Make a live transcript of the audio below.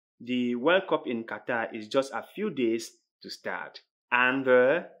the World Cup in Qatar is just a few days to start. And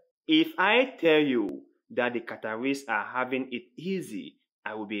if I tell you that the Qataris are having it easy,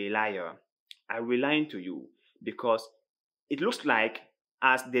 I will be a liar. I will be lying to you because it looks like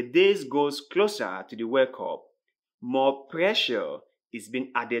as the days goes closer to the World Cup, more pressure is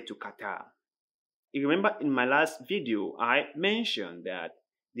being added to Qatar. You remember in my last video, I mentioned that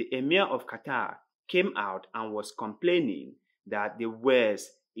the Emir of Qatar came out and was complaining that the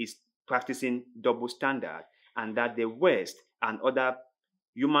West is practicing double standard and that the West and other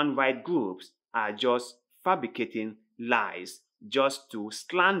human rights groups are just fabricating lies just to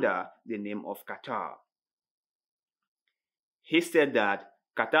slander the name of Qatar. He said that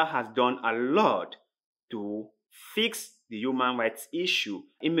Qatar has done a lot to fix the human rights issue,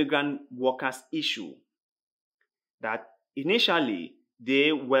 immigrant workers issue. That initially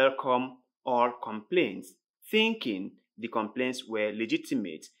they welcome all complaints, thinking the complaints were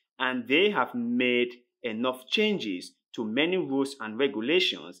legitimate, and they have made enough changes to many rules and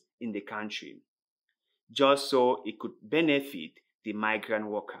regulations in the country, just so it could benefit the migrant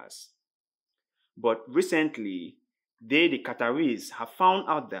workers. But recently, the Qataris, have found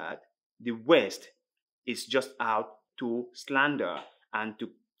out that the West is just out to slander and to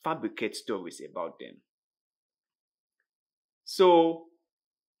fabricate stories about them. So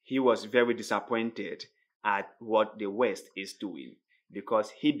he was very disappointed at what the West is doing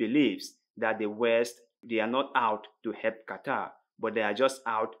because he believes that the West, they are not out to help Qatar, but they are just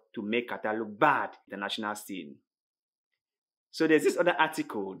out to make Qatar look bad in the international scene. So there's this other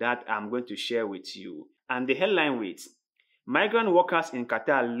article that I'm going to share with you, and the headline reads, "Migrant workers in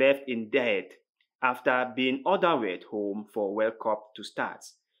Qatar left in debt after being ordered home for World Cup to start."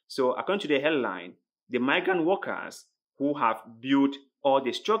 So according to the headline, the migrant workers who have built all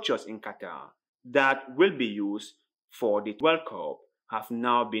the structures in Qatar that will be used for the World Cup have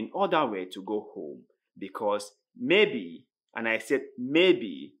now been ordered to go home because maybe, and I said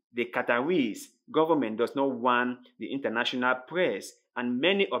maybe, the Qataris government does not want the international press and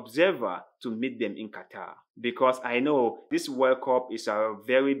many observers to meet them in Qatar. Because I know this World Cup is a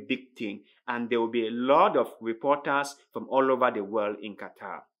very big thing and there will be a lot of reporters from all over the world in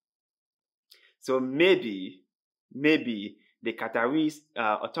Qatar. So maybe the Qataris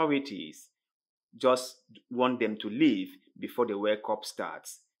authorities just want them to leave before the World Cup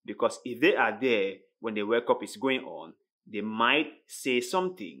starts. Because if they are there when the World Cup is going on, they might say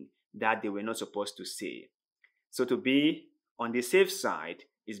something that they were not supposed to say. So to be on the safe side,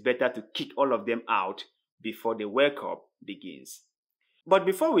 it's better to kick all of them out before the World Cup begins. But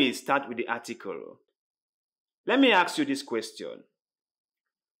before we start with the article, let me ask you this question.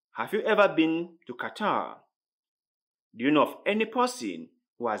 Have you ever been to Qatar? Do you know of any person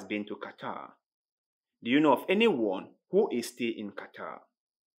who has been to Qatar? Do you know of anyone who is still in Qatar?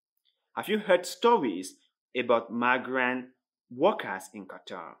 Have you heard stories about migrant workers in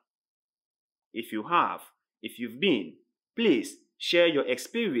Qatar? If you have, if you've been, please share your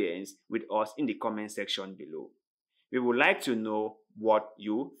experience with us in the comment section below. We would like to know what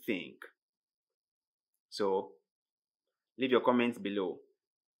you think. So, leave your comments below.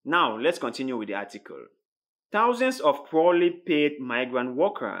 Now, let's continue with the article. Thousands of poorly paid migrant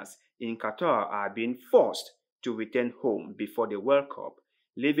workers in Qatar are being forced to return home before the World Cup,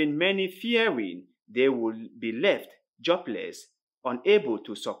 leaving many fearing they will be left jobless, unable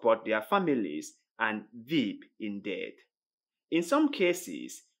to support their families, and deep in debt. In some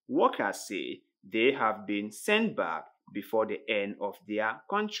cases, workers say they have been sent back before the end of their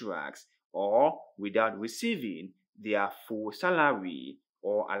contracts or without receiving their full salary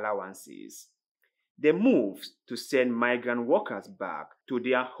or allowances. The moves to send migrant workers back to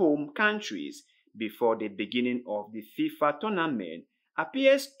their home countries before the beginning of the FIFA tournament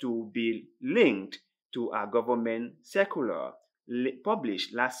appears to be linked to a government circular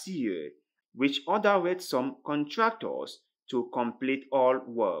published last year, which ordered some contractors to complete all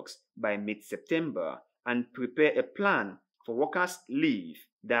works by mid-September and prepare a plan for workers' leave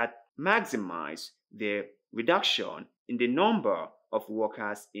that maximize the reduction in the number of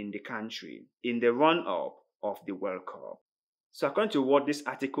workers in the country in the run-up of the World Cup. So according to what this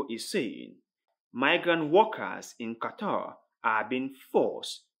article is saying, migrant workers in Qatar are being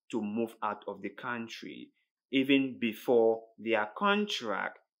forced to move out of the country even before their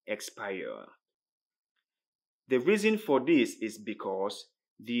contract expires. The reason for this is because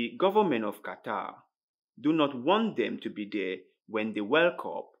the government of Qatar do not want them to be there when the World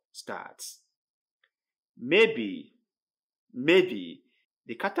Cup starts. Maybe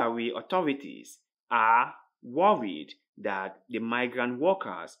the Qatari authorities are worried that the migrant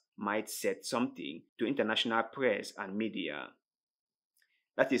workers might say something to international press and media.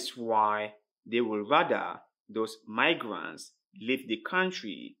 That is why they will rather those migrants leave the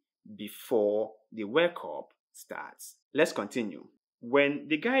country before the World Cup starts. Let's continue. When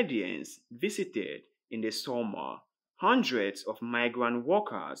the Guardians visited in the summer, hundreds of migrant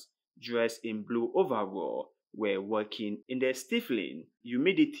workers dressed in blue overall were working in the stifling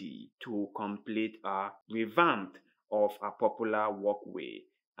humidity to complete a revamp of a popular walkway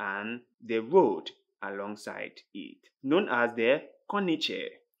and the road alongside it, known as the Corniche,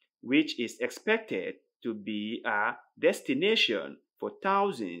 which is expected to be a destination for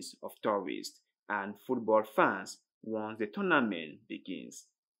thousands of tourists and football fans once the tournament begins.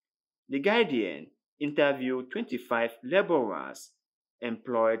 The Guardian interviewed 25 laborers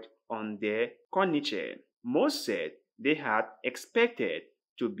employed on the Corniche. Most said they had expected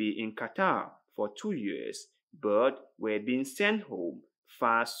to be in Qatar for 2 years but were being sent home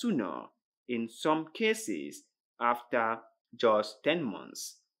far sooner, in some cases after just 10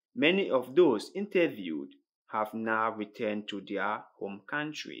 months. Many of those interviewed have now returned to their home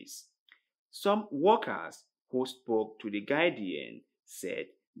countries. Some workers who spoke to the Guardian said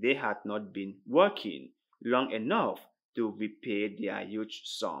they had not been working long enough to repay their huge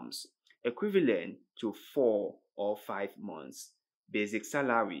sums, equivalent to 4 or 5 months' basic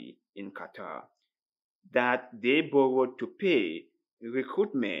salary in Qatar, that they borrowed to pay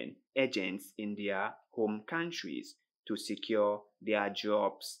recruitment agents in their home countries to secure their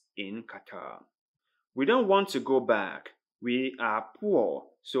jobs in Qatar. We don't want to go back. We are poor,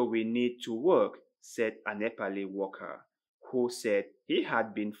 so we need to work, said a Nepali worker who said he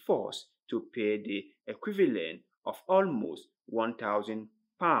had been forced to pay the equivalent of almost £1,000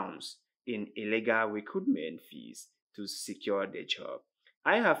 in illegal recruitment fees to secure the job.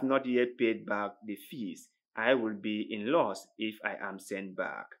 I have not yet paid back the fees. I will be in loss if I am sent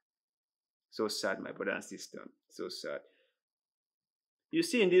back. So sad, my brother and sister. So sad. You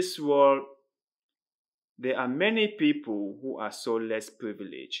see, in this world, there are many people who are so less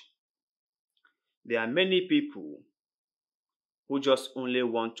privileged. There are many people who just only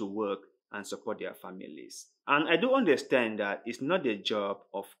want to work and support their families. And I do understand that it's not the job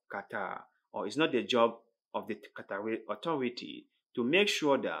of Qatar, or it's not the job of the Qatari authority to make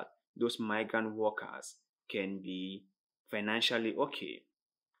sure that those migrant workers can be financially okay.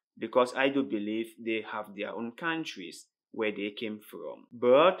 Because I do believe they have their own countries where they came from.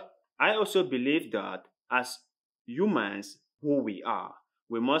 But I also believe that as humans who we are,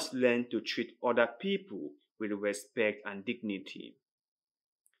 we must learn to treat other people with respect and dignity.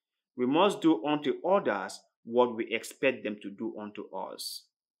 We must do unto others what we expect them to do unto us.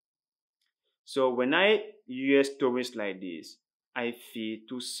 So when I hear stories like this, I feel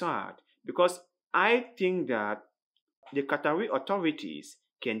too sad because I think that the Qatari authorities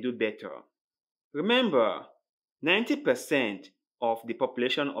can do better. Remember, 90% of the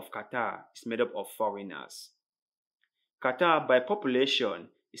population of Qatar is made up of foreigners. Qatar, by population,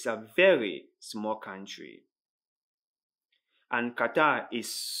 is a very small country. And Qatar is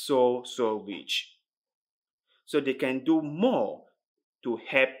so rich. So they can do more to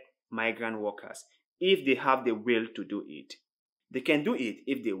help migrant workers if they have the will to do it. They can do it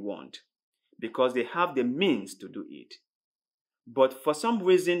if they want, because they have the means to do it. But for some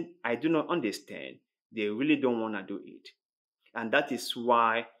reason I do not understand, they really don't want to do it. And that is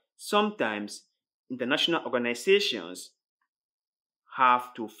why sometimes international organizations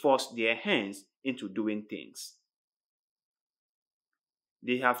have to force their hands into doing things.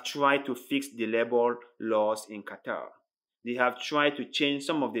 They have tried to fix the labor laws in Qatar. They have tried to change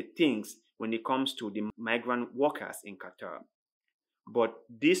some of the things when it comes to the migrant workers in Qatar. But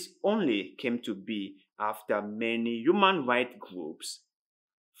this only came to be after many human rights groups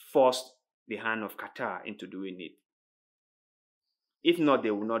forced the hand of Qatar into doing it. If not, they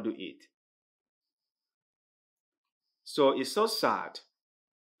will not do it. So it's so sad.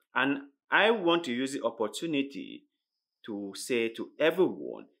 And I want to use the opportunity to say to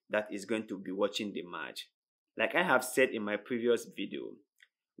everyone that is going to be watching the match, like I have said in my previous video,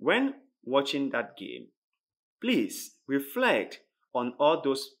 when watching that game, please reflect on all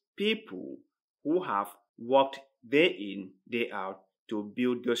those people who have worked day in, day out to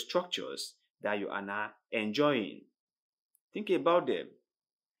build those structures that you are now enjoying. Think about them.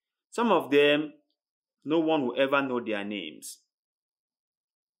 Some of them, no one will ever know their names.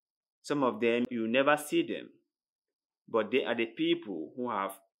 Some of them, you never see them. But they are the people who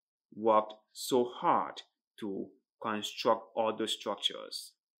have worked so hard to construct all those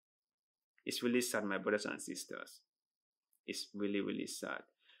structures. It's really sad, my brothers and sisters. It's really sad.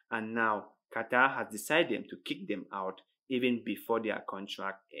 And now Qatar has decided to kick them out even before their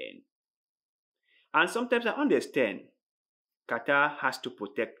contract ends. And sometimes I understand. Qatar has to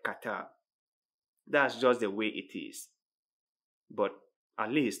protect Qatar. That's just the way it is. But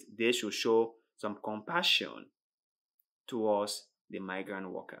at least they should show some compassion towards the migrant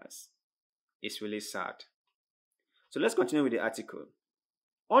workers. It's really sad. So let's continue with the article.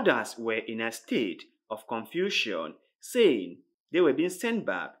 Others were in a state of confusion, saying they were being sent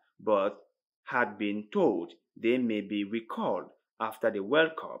back but had been told they may be recalled after the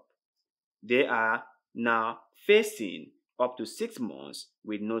World Cup. They are now facing up to 6 months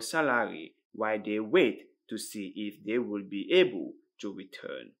with no salary while they wait to see if they will be able to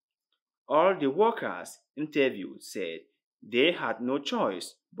return. All the workers interviewed said they had no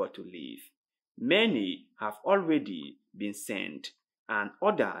choice but to leave. Many have already been sent and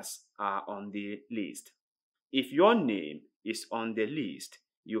others are on the list. If your name is on the list,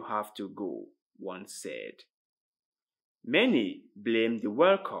 you have to go, one said. Many blame the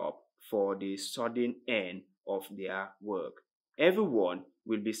World Cup for the sudden end of their work. Everyone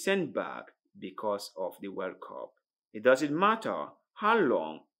will be sent back because of the World Cup. It doesn't matter how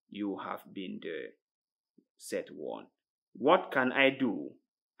long you have been there, said one. What can I do?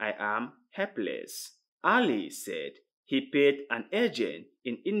 I am helpless. Ali said he paid an agent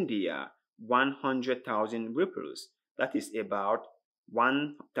in India 100,000 rupees, that is about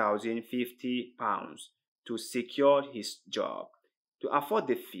 1,050 pounds, to secure his job. To afford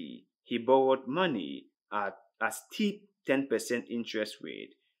the fee, he borrowed money at a steep 10% interest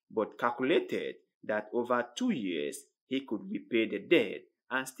rate, but calculated that over 2 years he could repay the debt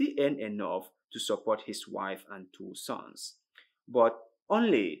and still earn enough to support his wife and 2 sons. But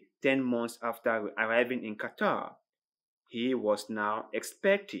only 10 months after arriving in Qatar, he was now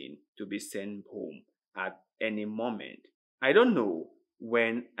expecting to be sent home at any moment. I don't know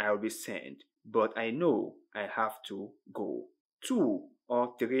when I'll be sent, but I know I have to go. 2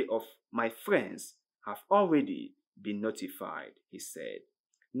 or 3 of my friends have already been notified, he said.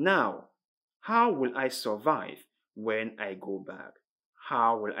 Now, how will I survive when I go back?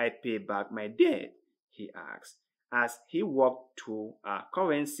 How will I pay back my debt? He asked, as he walked to a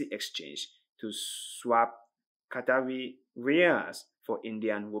currency exchange to swap Qatari riyals for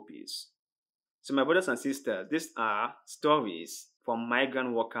Indian rupees. So my brothers and sisters, these are stories from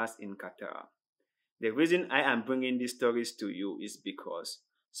migrant workers in Qatar. The reason I am bringing these stories to you is because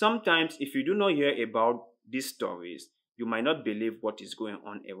sometimes if you do not hear about these stories, you might not believe what is going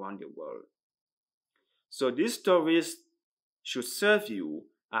on around the world. So these stories should serve you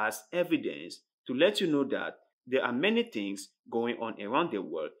as evidence to let you know that there are many things going on around the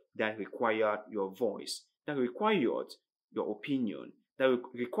world that require your voice, that required your opinion, that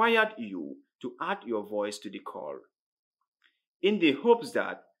required you to add your voice to the call, in the hopes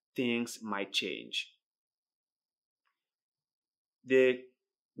that things might change. The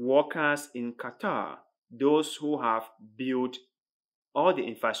workers in Qatar, those who have built all the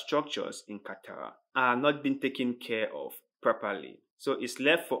infrastructures in Qatar, are not being taken care of properly. So it's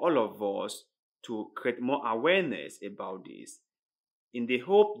left for all of us to create more awareness about this, in the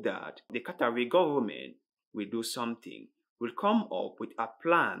hope that the Qatari government will do something, will come up with a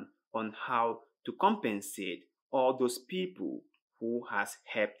plan on how to compensate all those people who has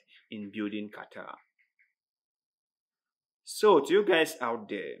helped in building Qatar. So to you guys out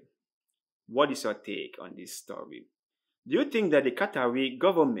there, what is your take on this story? Do you think that the Qatari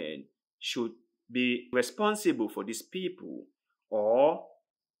government should be responsible for these people, or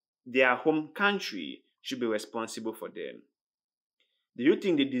their home country should be responsible for them? Do you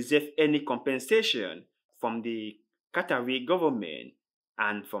think they deserve any compensation from the Qatari government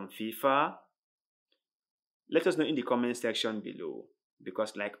and from FIFA? Let us know in the comment section below,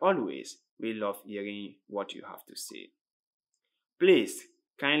 because like always, we love hearing what you have to say. Please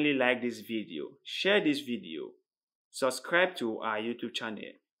kindly like this video, share this video, subscribe to our YouTube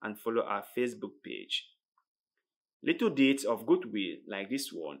channel, and follow our Facebook page. Little deeds of goodwill like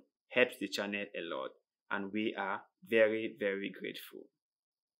this one helps the channel a lot, and we are very, very grateful.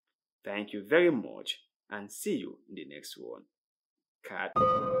 Thank you very much, and see you in the next one.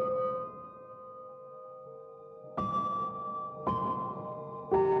 Cut.